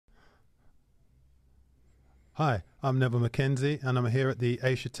Hi, I'm Neville Mackenzie, and I'm here at the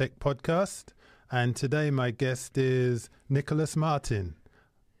Asia Tech podcast. And today my guest is Nicholas Martin.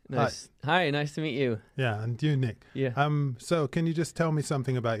 Nice. Hi, nice to meet you. Yeah, and you, Nick. Yeah. So can you just tell me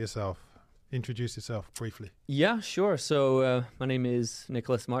something about yourself? Introduce yourself briefly. Yeah, sure. So my name is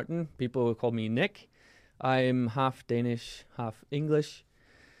Nicholas Martin. People will call me Nick. I'm half Danish, half English.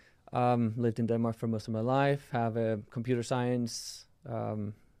 Lived in Denmark for most of my life. Have a computer science,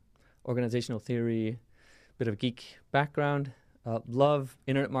 organizational theory, bit of geek background. Love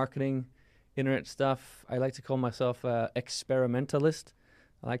internet marketing, internet stuff. I like to call myself an experimentalist.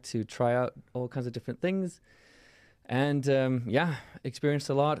 I like to try out all kinds of different things. And experienced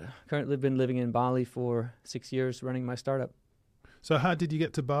a lot. Currently been living in Bali for 6 years running my startup. So how did you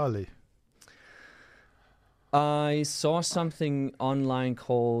get to Bali? I saw something online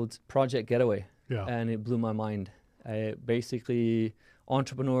called Project Getaway, and it blew my mind. Basically,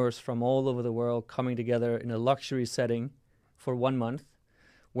 entrepreneurs from all over the world coming together in a luxury setting for 1 month,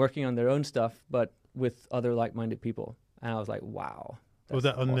 working on their own stuff, but with other like-minded people. And I was like, wow. Was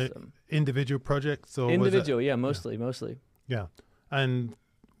that on awesome. the individual projects? Or Individual, was it, mostly. Yeah. And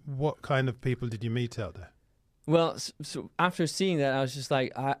what kind of people did you meet out there? Well, so after seeing that, I was just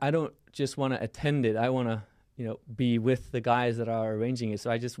like, I don't just want to attend it. I want to, be with the guys that are arranging it.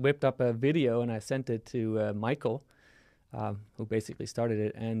 So I just whipped up a video and I sent it to Michael, who basically started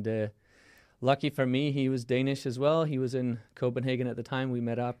it. And lucky for me, he was Danish as well. He was in Copenhagen at the time. We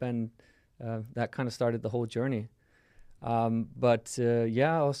met up, and that kind of started the whole journey.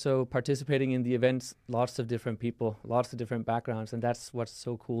 Also participating in the events, lots of different people, lots of different backgrounds, and that's what's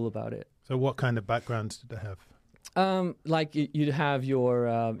so cool about it. So what kind of backgrounds did they have? You'd have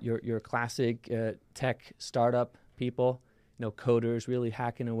your classic tech startup people, coders really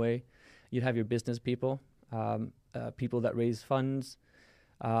hacking away. You'd have your business people, people that raise funds,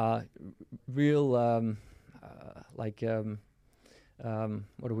 what do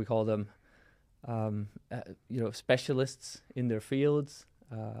we call them? Specialists in their fields.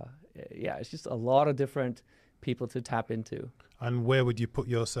 It's just a lot of different people to tap into. And where would you put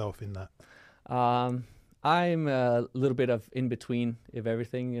yourself in that? I'm a little bit of in between of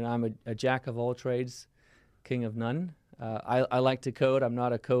everything. I'm a jack of all trades, king of none. I like to code. I'm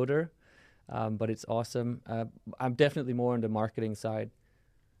not a coder, but it's awesome. I'm definitely more on the marketing side.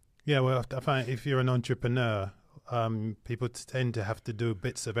 Yeah, well, I find if you're an entrepreneur, people tend to have to do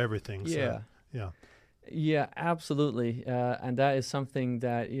bits of everything. So, yeah, absolutely. And that is something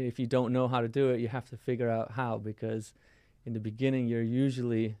that if you don't know how to do it, you have to figure out how, because in the beginning, you're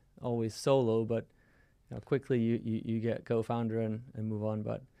usually always solo, but quickly you get co-founder and move on.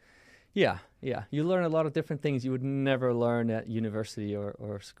 But you learn a lot of different things you would never learn at university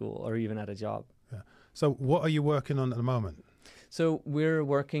or school or even at a job. Yeah. So what are you working on at the moment? So we're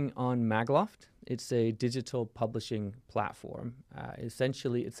working on Magloft. It's a digital publishing platform.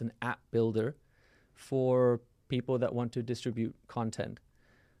 Essentially, it's an app builder for people that want to distribute content.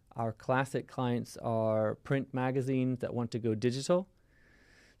 Our classic clients are print magazines that want to go digital.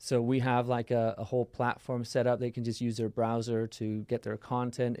 So we have like a whole platform set up. They can just use their browser to get their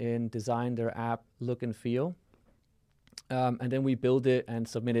content in, design their app, look and feel. And then we build it and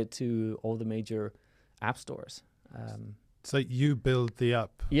submit it to all the major app stores. So you build the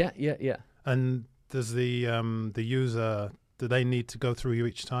app? Yeah. And does the user, do they need to go through you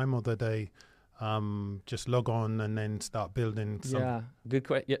each time, or do they just log on and then start building some? Yeah, good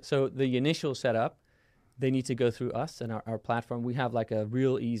question. Yeah, so the initial setup, they need to go through us and our platform. We have like a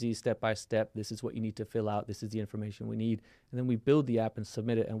real easy step-by-step. This is what you need to fill out. This is the information we need. And then we build the app and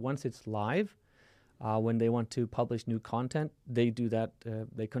submit it. And once it's live, when they want to publish new content, they do that.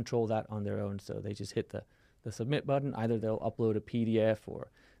 They control that on their own. So they just hit the submit button. Either they'll upload a PDF, or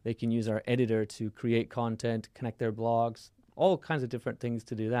they can use our editor to create content, connect their blogs, all kinds of different things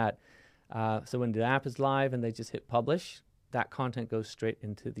to do that. So when the app is live and they just hit publish, that content goes straight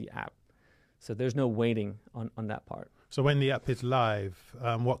into the app. So there's no waiting on that part. So when the app is live,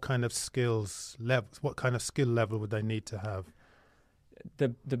 what kind of skill level would they need to have?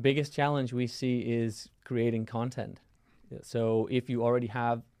 The biggest challenge we see is creating content. So if you already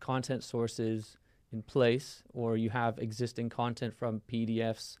have content sources in place, or you have existing content from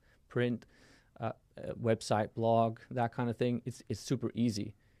PDFs, print, website, blog, that kind of thing, it's super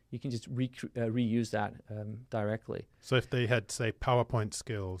easy. You can just reuse that directly. So if they had, say, PowerPoint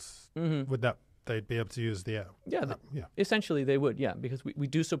skills, would that they'd be able to use the app? Yeah, essentially they would, because we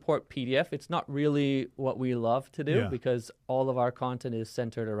do support PDF. It's not really what we love to do, because all of our content is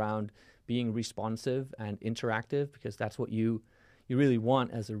centered around being responsive and interactive, because that's what you really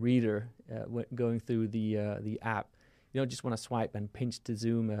want as a reader going through the app. You don't just want to swipe and pinch to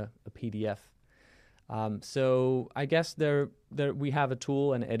zoom a PDF. So I guess there we have a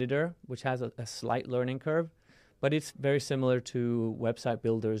tool, an editor, which has a slight learning curve, but it's very similar to website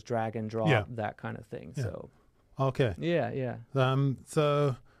builders, drag and drop, Yeah. that kind of thing. Yeah. So Okay. yeah.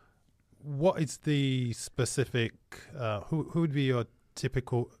 So what is the specific, who would be your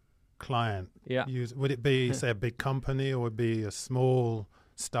typical client? Yeah. Would it be, say, a big company, or would it be a small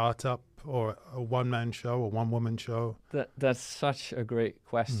startup, or a one-man show or one-woman show? That's such a great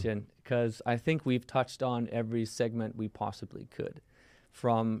question, because I think we've touched on every segment we possibly could.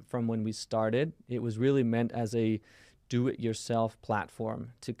 From when we started, it was really meant as a do-it-yourself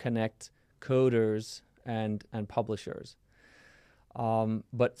platform to connect coders and publishers.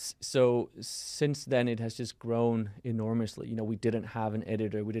 So since then, it has just grown enormously. You know, we didn't have an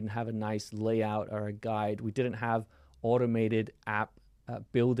editor, we didn't have a nice layout or a guide, we didn't have automated app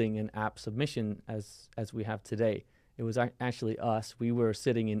building and app submission as we have today. It was actually us. We were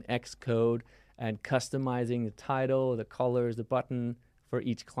sitting in Xcode and customizing the title, the colors, the button for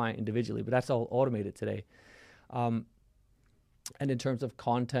each client individually. But that's all automated today. And in terms of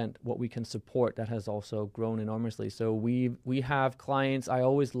content, what we can support, that has also grown enormously. So we have clients. I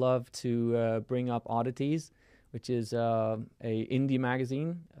always love to bring up Oddities, which is a indie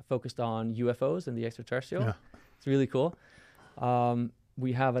magazine focused on UFOs and the extraterrestrial. Yeah. It's really cool.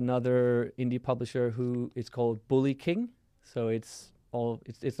 We have another indie publisher who is called Bully King. So it's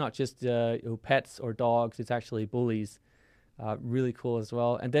not just pets or dogs. It's actually bullies. Really cool as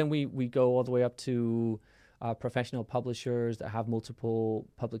well. And then we go all the way up to professional publishers that have multiple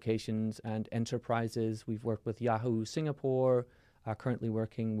publications and enterprises. We've worked with Yahoo Singapore, currently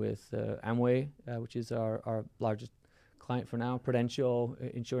working with Amway, which is our largest client for now, Prudential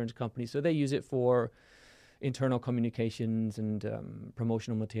insurance company. So they use it for internal communications and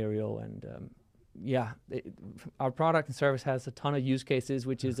promotional material. And our product and service has a ton of use cases,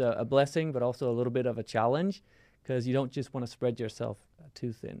 which is a blessing, but also a little bit of a challenge, because you don't just want to spread yourself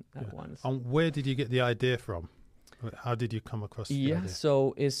too thin at once. And where did you get the idea from? How did you come across the idea?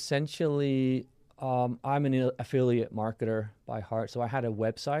 So essentially, I'm an affiliate marketer by heart. So I had a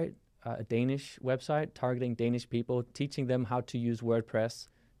website, a Danish website targeting Danish people, teaching them how to use WordPress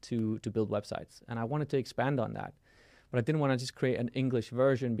to build websites. And I wanted to expand on that. But I didn't want to just create an English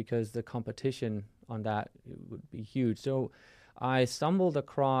version, because the competition on that would be huge. So I stumbled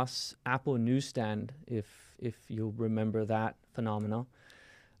across Apple Newsstand, if you'll remember that phenomenon.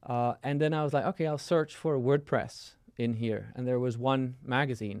 And then I was like, okay, I'll search for WordPress in here. And there was one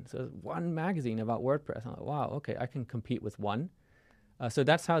magazine. So one magazine about WordPress. I'm like, wow, okay, I can compete with one. So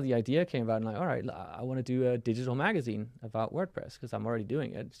that's how the idea came about. I'm like, all right, I want to do a digital magazine about WordPress, because I'm already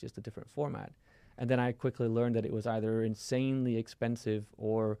doing it. It's just a different format. And then I quickly learned that it was either insanely expensive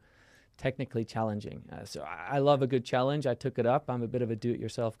or technically challenging. So I love a good challenge. I took it up. I'm a bit of a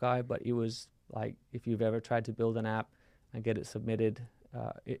do-it-yourself guy, but it was like, if you've ever tried to build an app and get it submitted,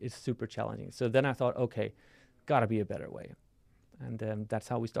 it's super challenging. So then I thought, okay, got to be a better way. And that's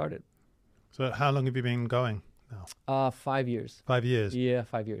how we started. So how long have you been going now? 5 years. 5 years? Yeah,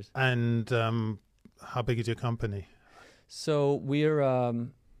 5 years. And how big is your company? So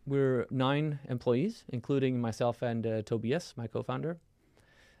we're 9 employees, including myself and Tobias, my co-founder.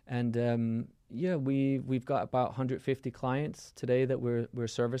 And we've got about 150 clients today that we're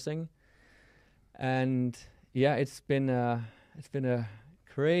servicing. And yeah, it's been a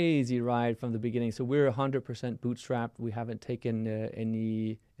crazy ride from the beginning. So we're 100% bootstrapped. We haven't taken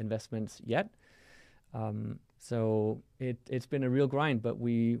any investments yet. So it's been a real grind, but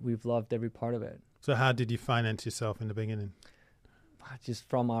we've loved every part of it. So how did you finance yourself in the beginning? Just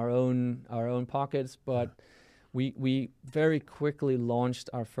from our own pockets, but we very quickly launched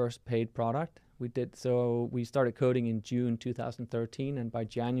our first paid product. We started coding in June 2013, and by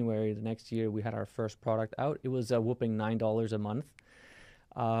January the next year we had our first product out. It was a whopping $9 a month,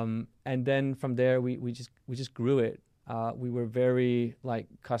 and then from there we just grew it. We were very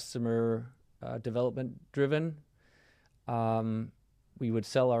customer development driven. We would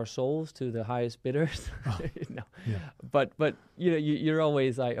sell our souls to the highest bidders. No. Yeah. But you're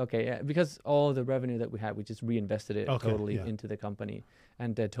always like, okay, because all the revenue that we had, we just reinvested it totally into the company.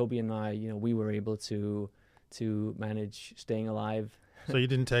 And Toby and I, we were able to manage staying alive. So you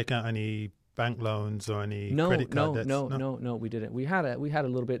didn't take out any bank loans or any credit card debts? No, we didn't. We had a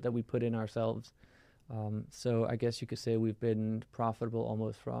little bit that we put in ourselves. So I guess you could say we've been profitable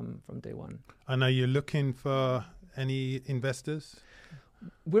almost from day one. And are you looking for any investors?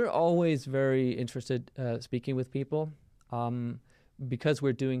 We're always very interested speaking with people. Because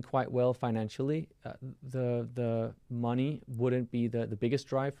we're doing quite well financially, the money wouldn't be the biggest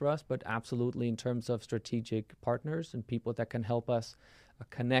drive for us, but absolutely in terms of strategic partners and people that can help us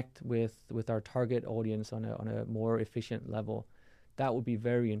connect with our target audience on a more efficient level, that would be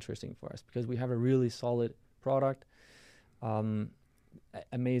very interesting for us because we have a really solid product,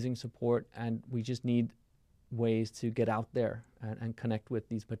 amazing support, and we just need ways to get out there and connect with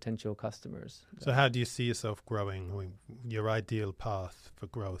these potential customers. So how do you see yourself growing? I mean, your ideal path for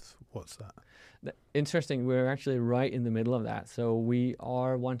growth, what's that? Interesting. We're actually right in the middle of that. So we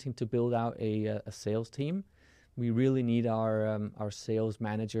are wanting to build out a sales team. We really need our sales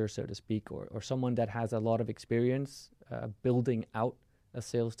manager, so to speak, or someone that has a lot of experience building out a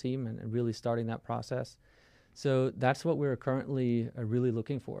sales team and really starting that process. So that's what we're currently really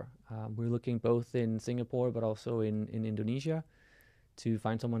looking for. We're looking both in Singapore but also in Indonesia to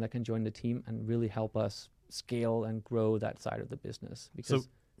find someone that can join the team and really help us scale and grow that side of the business. Because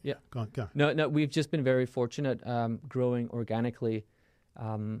go on. No, we've just been very fortunate growing organically.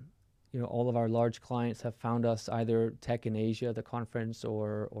 All of our large clients have found us either Tech in Asia, the conference,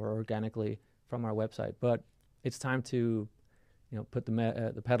 or organically from our website. But it's time to put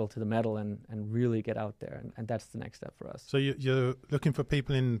the pedal to the metal and really get out there, and that's the next step for us. So you're looking for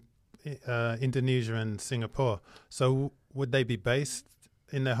people in Indonesia and Singapore. So would they be based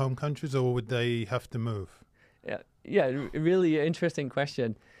in their home countries, or would they have to move? Yeah, really interesting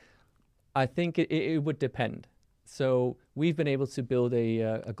question. I think it would depend. So we've been able to build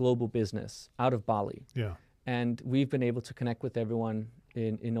a global business out of Bali. Yeah. And we've been able to connect with everyone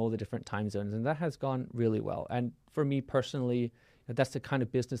in all the different time zones, and that has gone really well. And for me personally, that's the kind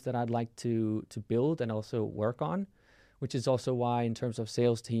of business that I'd like to build and also work on, which is also why in terms of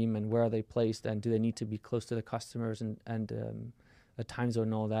sales team and where are they placed and do they need to be close to the customers and a time zone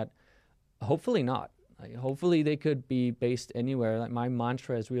and all that, hopefully not. Hopefully they could be based anywhere. Like my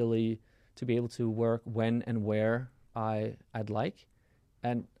mantra is really to be able to work when and where I'd like.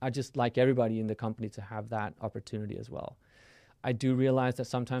 And I just like everybody in the company to have that opportunity as well. I do realize that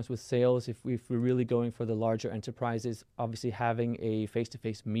sometimes with sales, if we're really going for the larger enterprises, obviously having a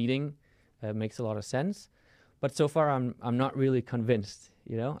face-to-face meeting makes a lot of sense. But so far, I'm not really convinced.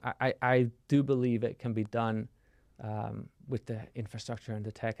 I do believe it can be done with the infrastructure and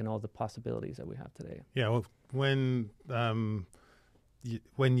the tech and all the possibilities that we have today. Yeah. Well, when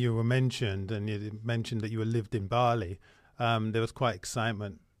you were mentioned and you mentioned that you lived in Bali, there was quite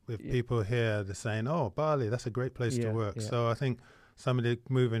excitement with people here. They're saying, "Oh, Bali, that's a great place to work." Yeah. So I think somebody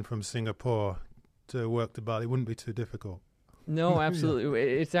moving from Singapore to work to Bali wouldn't be too difficult. No, absolutely.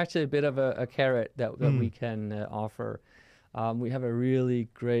 It's actually a bit of a carrot that we can offer. We have a really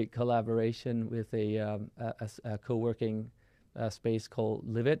great collaboration with a co-working space called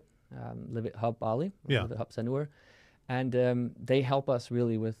Livit Hub Bali, Livit Hub Sanur. And they help us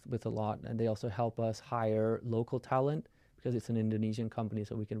really with a lot. And they also help us hire local talent because it's an Indonesian company,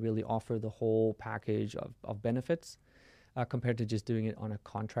 so we can really offer the whole package of benefits compared to just doing it on a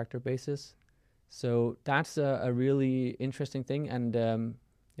contractor basis. So that's a really interesting thing. And,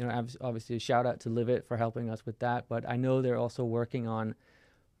 obviously a shout out to Livit for helping us with that. But I know they're also working on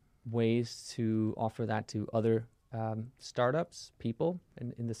ways to offer that to other startups, people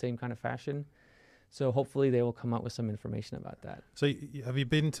in the same kind of fashion. So hopefully they will come up with some information about that. So have you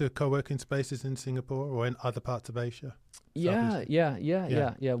been to co-working spaces in Singapore or in other parts of Asia? Yeah.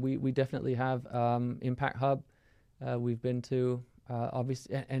 We definitely have Impact Hub. We've been to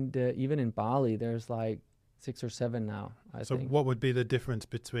obviously, and even in Bali, there's like 6 or 7 now. I think. So what would be the difference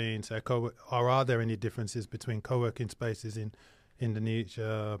between, say, or are there any differences between co-working spaces in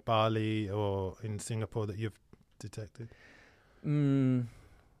Indonesia, Bali, or in Singapore that you've detected?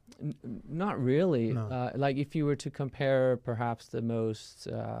 Not really. No. Like if you were to compare perhaps the most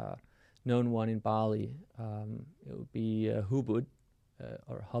known one in Bali, it would be Hubud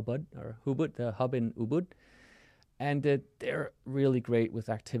or Hubud, the hub in Ubud. And they're really great with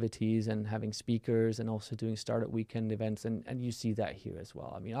activities and having speakers and also doing startup weekend events. And you see that here as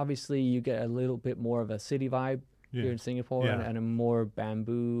well. I mean, obviously you get a little bit more of a city vibe here in Singapore and a more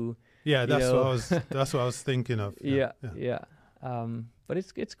bamboo. Yeah, that's what I was thinking of. Yeah. But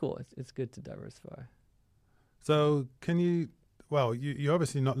it's cool. It's good to diversify. So you're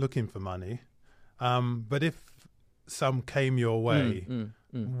obviously not looking for money, but if some came your way,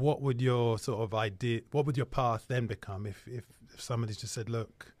 what would your sort of idea, what would your path then become if somebody just said,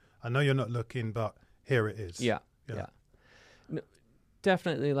 look, I know you're not looking, but here it is. Yeah. No,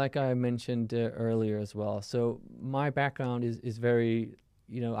 definitely, like I mentioned earlier as well. So my background is very...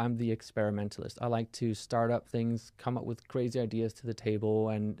 I'm the experimentalist. I like to start up things, come up with crazy ideas to the table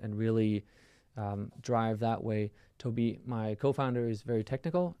and really drive that way. Toby, my co-founder, is very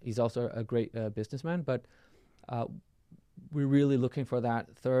technical. He's also a great businessman, but we're really looking for that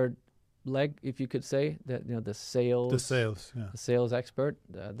third leg, if you could say, that the sales, yeah. the sales expert,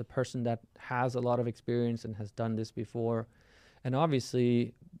 the person that has a lot of experience and has done this before. And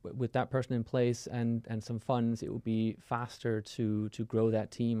obviously, with that person in place and some funds, it would be faster to grow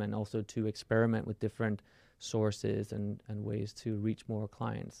that team and also to experiment with different sources and ways to reach more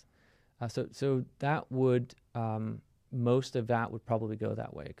clients. So that would, most of that would probably go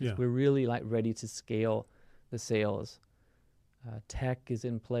that way, because we're really like ready to scale the sales. Tech is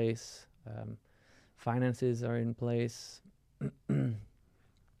in place. Finances are in place.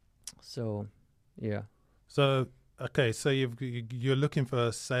 So, yeah. So, okay, so you're looking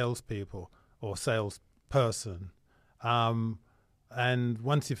for salespeople or salesperson. And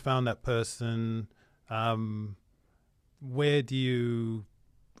once you've found that person,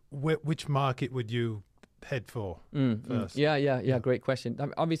 which market would you head for first? Yeah. Great question.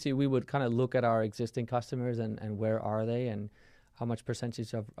 Obviously, we would kind of look at our existing customers and where are they and how much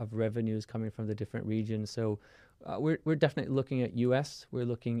percentage of revenue is coming from the different regions. So we're definitely looking at US. We're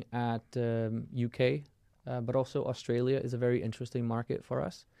looking at UK, but also Australia is a very interesting market for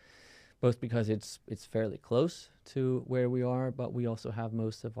us, both because it's fairly close to where we are, but we also have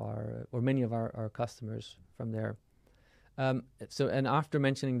many of our customers from there. And after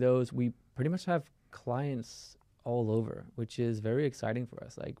mentioning those, we pretty much have clients all over, which is very exciting for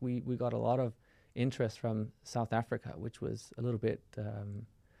us. Like we got a lot of interest from South Africa, which was a little bit,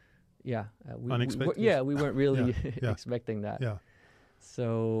 unexpected. We weren't really expecting that. Yeah.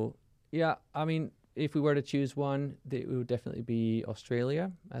 So, I mean, if we were to choose one, it would definitely be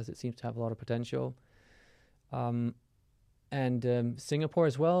Australia, as it seems to have a lot of potential. And Singapore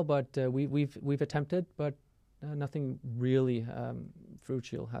as well, but we've attempted, but nothing really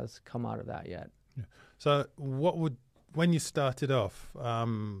fruitful has come out of that yet. Yeah. So when you started off,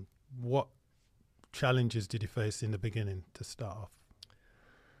 what challenges did you face in the beginning to start off?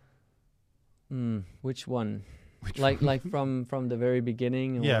 Which one? Like from the very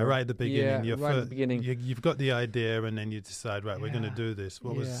beginning? Yeah, right at the beginning. Yeah, right at the beginning. You've got the idea, and then you decide, right, we're going to do this.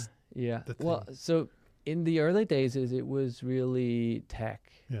 What was the thing? Well, so in the early days, it was really tech.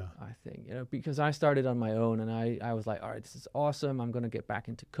 Yeah, I think, because I started on my own, and I was like, all right, this is awesome. I'm going to get back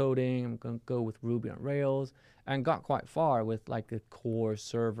into coding. I'm going to go with Ruby on Rails, and got quite far with like the core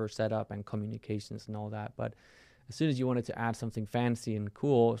server setup and communications and all that. But as soon as you wanted to add something fancy and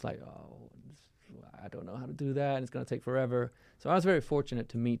cool, it's like, I don't know how to do that, and it's going to take forever. So I was very fortunate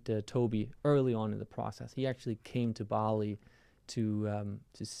to meet Toby early on in the process. He actually came to Bali to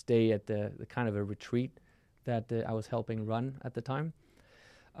stay at the kind of a retreat that I was helping run at the time.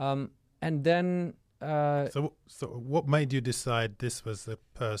 And then... So what made you decide this was the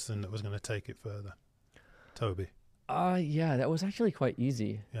person that was going to take it further? Toby? That was actually quite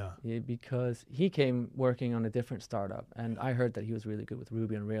easy. Yeah. Because he came working on a different startup, and I heard that he was really good with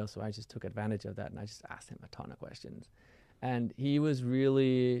Ruby on Rails, so I just took advantage of that, and I just asked him a ton of questions. And he was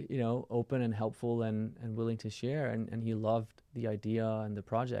really, open and helpful and willing to share, and he loved the idea and the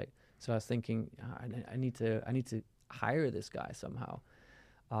project. So I was thinking, I need to hire this guy somehow.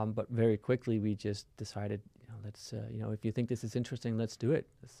 But very quickly we just decided, let's, if you think this is interesting, let's do it.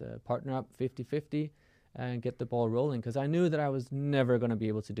 Let's partner up 50-50 and get the ball rolling. Because I knew that I was never going to be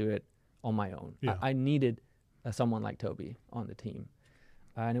able to do it on my own. Yeah. I needed someone like Toby on the team.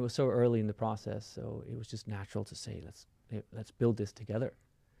 And it was so early in the process, so it was just natural to say, let's build this together.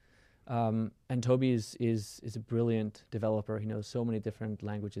 And Toby is a brilliant developer. He knows so many different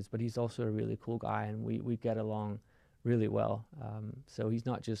languages, but he's also a really cool guy, and we get along really well. So he's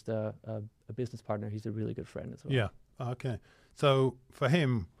not just a business partner, he's a really good friend as well. Yeah, okay. So for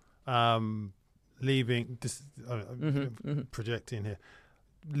him, leaving, this, projecting here,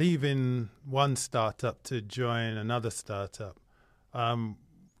 leaving one startup to join another startup,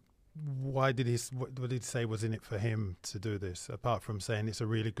 what did he say was in it for him to do this, apart from saying it's a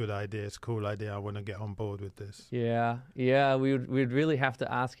really good idea, it's a cool idea, I want to get on board with this? Yeah, we'd really have to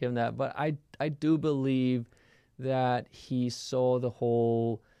ask him that. But I do believe that he saw the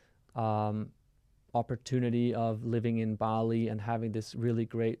whole opportunity of living in Bali and having this really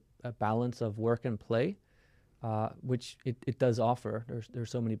great balance of work and play, which it does offer.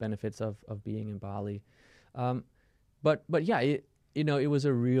 There's so many benefits of being in Bali. But yeah, it was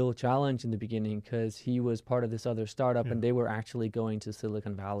a real challenge in the beginning because he was part of this other startup and they were actually going to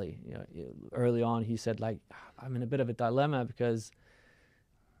Silicon Valley. Early on, he said, like, I'm in a bit of a dilemma because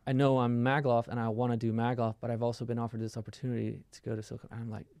I know I'm Magloff and I want to do Magloff, but I've also been offered this opportunity to go to Silicon Valley.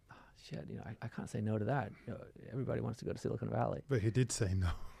 I'm like, shit, I can't say no to that. Everybody wants to go to Silicon Valley. But he did say no.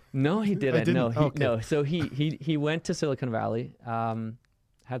 No, he didn't. Okay. No. So he went to Silicon Valley,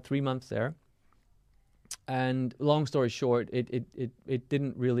 had 3 months there, And long story short, it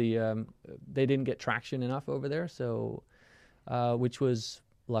didn't really, they didn't get traction enough over there. So, which was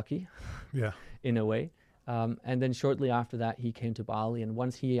lucky Yeah. in a way. And then shortly after that, he came to Bali. And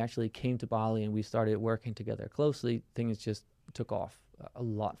once he actually came to Bali and we started working together closely, things just took off a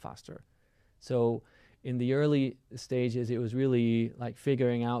lot faster. So in the early stages, it was really like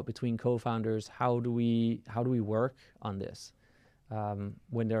figuring out between co-founders, how do we work on this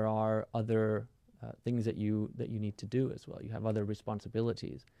when there are other things that you need to do as well. You have other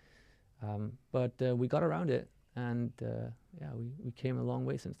responsibilities. But we got around it, and we came a long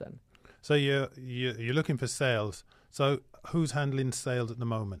way since then. So you're looking for sales. So who's handling sales at the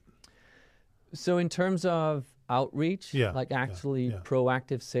moment? So in terms of outreach,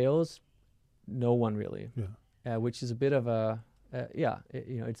 proactive sales, no one really. Yeah. Which is a bit of a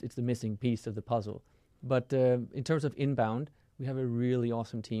it's the missing piece of the puzzle. But in terms of inbound, we have a really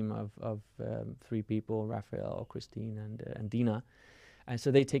awesome team of 3 people: Raphael, Christine, and Dina. And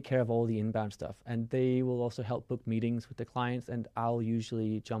so they take care of all the inbound stuff, and they will also help book meetings with the clients, and I'll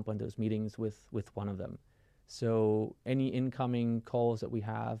usually jump on those meetings with one of them. So any incoming calls that we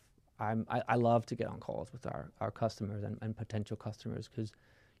have, I love to get on calls with our customers and potential customers, because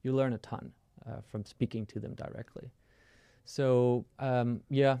you learn a ton from speaking to them directly. So I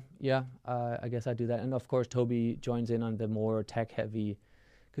guess I do that. And of course, Toby joins in on the more tech heavy,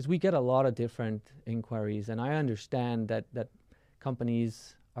 because we get a lot of different inquiries, and I understand that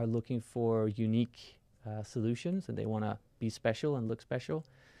companies are looking for unique solutions, and they want to be special and look special.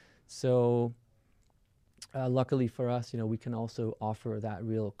 So luckily for us, we can also offer that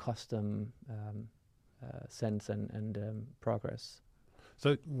real custom sense and progress.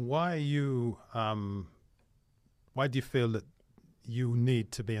 So why do you feel that you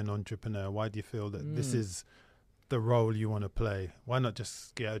need to be an entrepreneur? Why do you feel that this is the role you want to play? Why not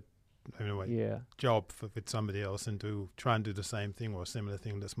just get a job with somebody else and try and do the same thing or a similar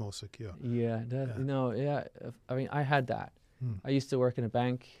thing that's more secure? I mean, I had that. I used to work in a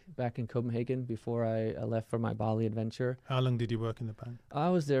bank back in Copenhagen before I left for my Bali adventure. How long did you work in the bank? I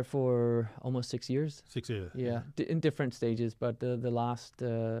was there for almost 6 years. 6 years? Yeah, in different stages. But the last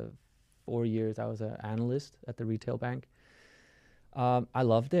 4 years, I was an analyst at the retail bank. I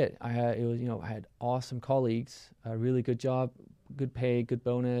loved it. I had awesome colleagues, a really good job, good pay, good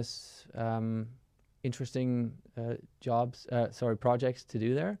bonus, interesting projects to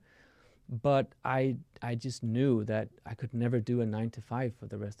do there. But I just knew that I could never do a 9 to 5 for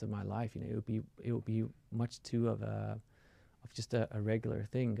the rest of my life. It would be much too of just a regular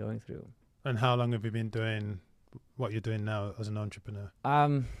thing going through. And how long have you been doing what you're doing now as an entrepreneur?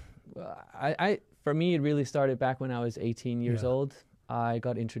 For me, it really started back when I was 18 years old. I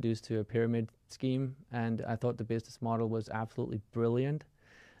got introduced to a pyramid scheme, and I thought the business model was absolutely brilliant.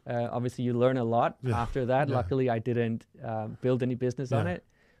 Obviously, you learn a lot after that. Yeah. Luckily, I didn't build any business on it,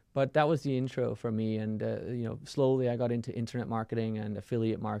 but that was the intro for me. And slowly, I got into internet marketing and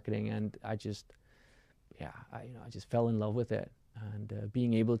affiliate marketing, and I just fell in love with it. And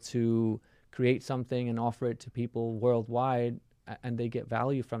being able to create something and offer it to people worldwide, and they get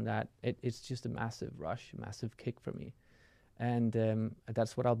value from that, it's just a massive rush, a massive kick for me. And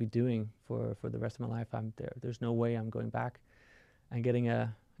that's what I'll be doing for the rest of my life. I'm there. There's no way I'm going back and getting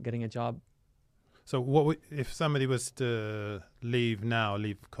a job. So if somebody was to leave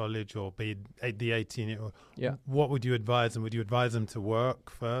college or be the 18, what would you advise them? Would you advise them to work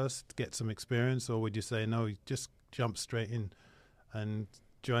first, get some experience, or would you say, no, just jump straight in and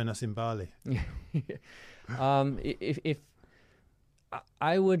join us in Bali? If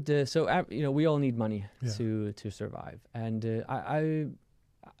I would, we all need money to survive, and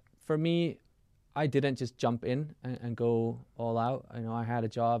for me, I didn't just jump in and go all out. I had a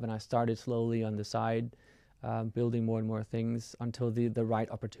job, and I started slowly on the side, building more and more things until the right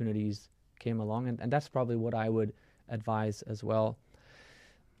opportunities came along, and that's probably what I would advise as well.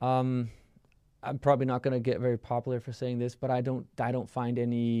 I'm probably not going to get very popular for saying this, but I don't find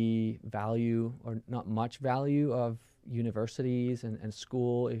any value, or not much value, of universities and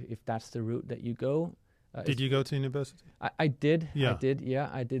school if that's the route that you go. Did you go to university? I did. Yeah.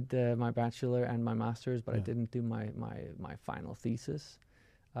 I did my bachelor and my master's, but I didn't do my final thesis.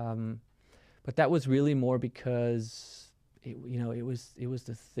 But that was really more because it was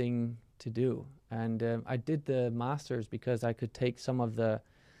the thing to do, and I did the master's because I could take some of the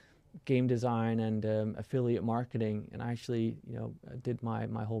game design and affiliate marketing, and I actually did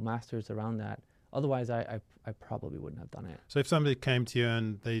my whole master's around that. Otherwise, I probably wouldn't have done it. So if somebody came to you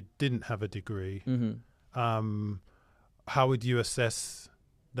and they didn't have a degree, how would you assess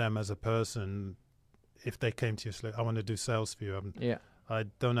them as a person if they came to you? I want to do sales for you. I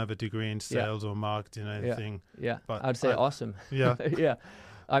don't have a degree in sales or marketing or anything. Yeah, but I'd say awesome. Yeah. Yeah.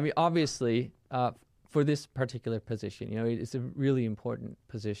 I mean, obviously, for this particular position, it's a really important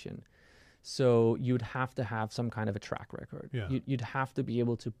position. So you'd have to have some kind of a track record. Yeah. You'd have to be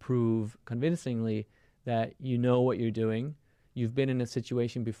able to prove convincingly that you know what you're doing. You've been in a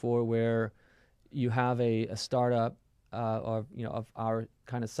situation before where you have a startup of our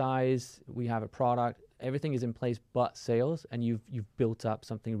kind of size. We have a product. Everything is in place but sales, and you've built up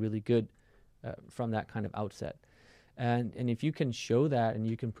something really good from that kind of outset. And if you can show that and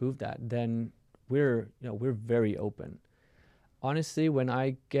you can prove that, then we're very open. Honestly,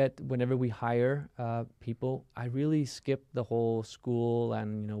 whenever we hire people, I really skip the whole school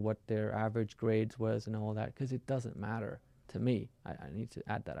and what their average grades was and all that, because it doesn't matter to me. I need to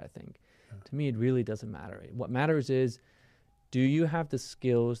add that, I think. Yeah. To me, it really doesn't matter. What matters is, do you have the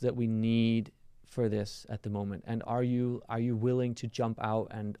skills that we need for this at the moment? And are you willing to jump out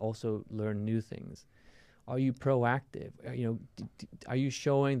and also learn new things? Are you proactive? Are you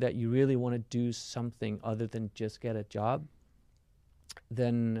showing that you really want to do something other than just get a job?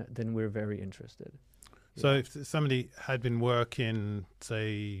 Then we're very interested. So if somebody had been working,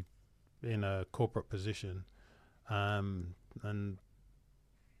 say, in a corporate position, and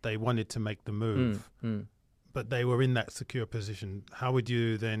they wanted to make the move, but they were in that secure position, how would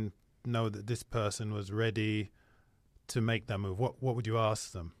you then know that this person was ready to make that move? What would you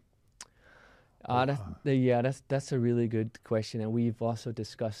ask them? That's a really good question, and we've also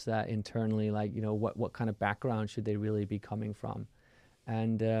discussed that internally. Like, what kind of background should they really be coming from?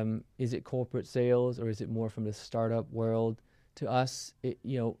 And is it corporate sales or is it more from the startup world? To us,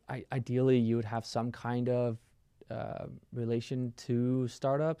 ideally you would have some kind of relation to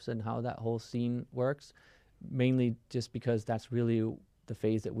startups and how that whole scene works, mainly just because that's really the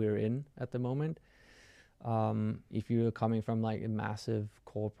phase that we're in at the moment. If you're coming from like a massive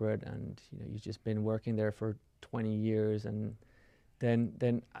corporate and you've just been working there for 20 years, and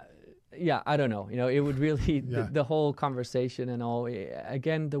then I don't know. It would really the whole conversation and all.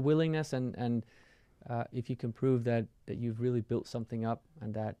 Again, the willingness and if you can prove that you've really built something up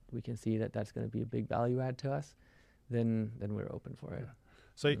and that we can see that that's going to be a big value add to us, then we're open for it. Yeah.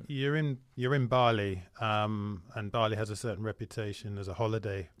 So you're in Bali, and Bali has a certain reputation as a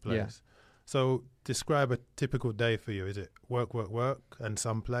holiday place. Yeah. So describe a typical day for you. Is it work, and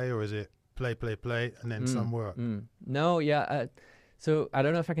some play, or is it play, and then some work? No, yeah. So I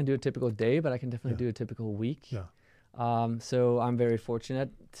don't know if I can do a typical day, but I can definitely do a typical week. Yeah. So I'm very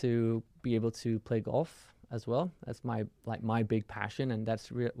fortunate to be able to play golf as well. That's my big passion, and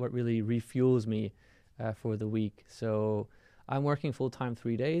that's what really refuels me for the week. So I'm working full time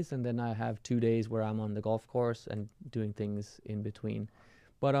 3 days, and then I have 2 days where I'm on the golf course and doing things in between.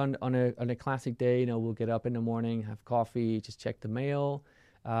 But on a classic day, we'll get up in the morning, have coffee, just check the mail.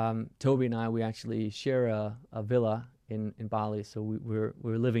 Toby and I, we actually share a villa in Bali, so we're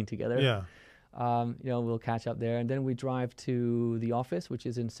living together. Yeah. We'll catch up there, and then we drive to the office, which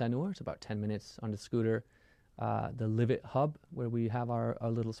is in Sanur. It's about 10 minutes on the scooter. The Live It Hub, where we have our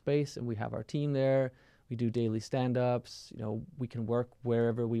little space, and we have our team there. We do daily stand-ups. We can work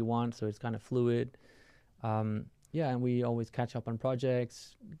wherever we want, so it's kind of fluid. And we always catch up on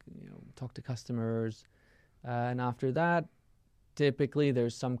projects, talk to customers. And after that, typically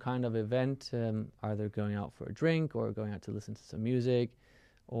there's some kind of event, either going out for a drink or going out to listen to some music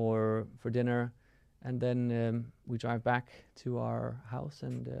or for dinner. And then we drive back to our house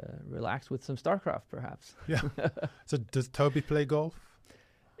and relax with some StarCraft, perhaps. Yeah. So does Toby play golf?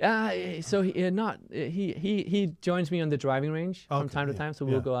 So he joins me on the driving range from time to time. So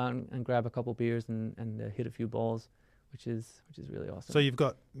we'll go out and grab a couple beers and hit a few balls, which is really awesome. So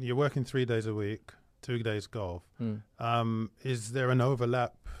you're working 3 days a week, 2 days golf. Is there an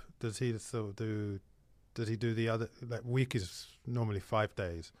overlap? Does he do the other? Like, week is normally 5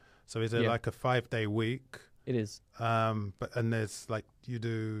 days. So is it like a 5-day week? It is. And there's like you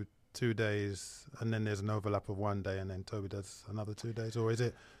do 2 days, and then there's an overlap of 1 day, and then Toby does another 2 days, or is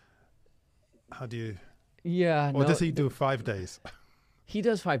it? How do you? Yeah. Or does he do 5 days? He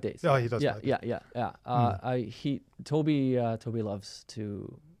does 5 days. Oh, he does. Yeah, 5 days. Yeah. Toby loves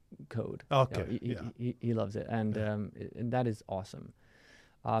to code. Okay. He loves it, and that is awesome.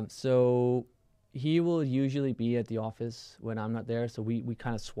 So he will usually be at the office when I'm not there, so we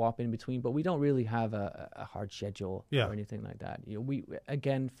kind of swap in between, but we don't really have a hard schedule or anything like that.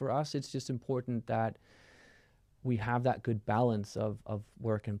 For us, it's just important that we have that good balance of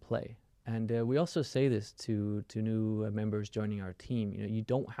work and play. And we also say this to new members joining our team. You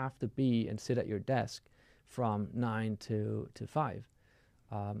don't have to be and sit at your desk from 9 to 5.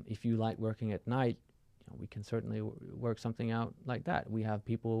 If you like working at night, we can certainly work something out like that. We have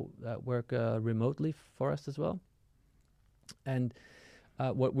people that work remotely for us as well. And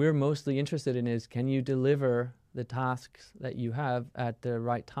what we're mostly interested in is, can you deliver the tasks that you have at the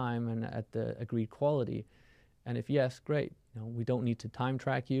right time and at the agreed quality? And if yes, great. We don't need to time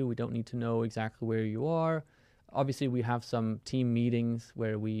track you. We don't need to know exactly where you are. Obviously, we have some team meetings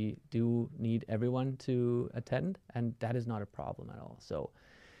where we do need everyone to attend, and that is not a problem at all. So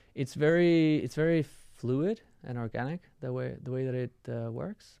it's very fluid and organic the way that it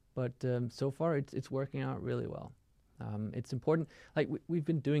works. But so far, it's working out really well. It's important. Like we've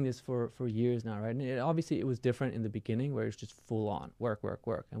been doing this for years now, right? And obviously, it was different in the beginning, where it's just full on work,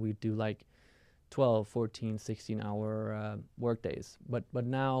 and we do like 12, 14, 16-hour work days. But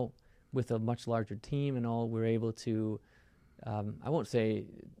now, with a much larger team and all, we're able to, I won't say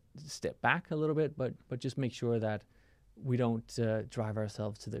step back a little bit, but just make sure that we don't drive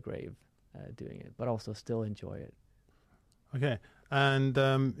ourselves to the grave doing it, but also still enjoy it. Okay. And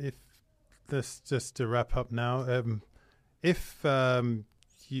if this, just to wrap up now, if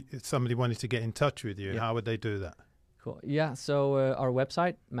somebody wanted to get in touch with you, how would they do that? Cool. Yeah, so our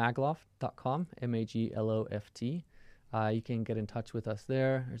website, magloft.com, MAGLOFT. You can get in touch with us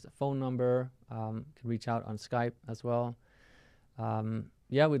there. There's a phone number. You can reach out on Skype as well.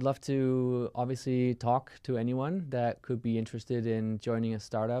 We'd love to obviously talk to anyone that could be interested in joining a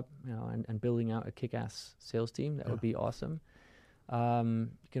startup, and building out a kick-ass sales team. That would be awesome. You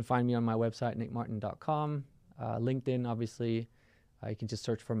can find me on my website, nickmartin.com. LinkedIn, obviously. You can just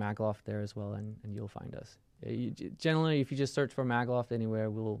search for Magloft there as well, and you'll find us. Generally, if you just search for Magloft anywhere,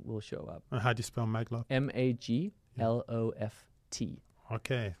 we'll show up. How do you spell Magloft? MAGLOFT.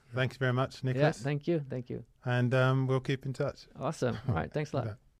 Okay. Thanks very much, Nicholas. Yeah, thank you. And we'll keep in touch. Awesome. All right. Thanks a lot.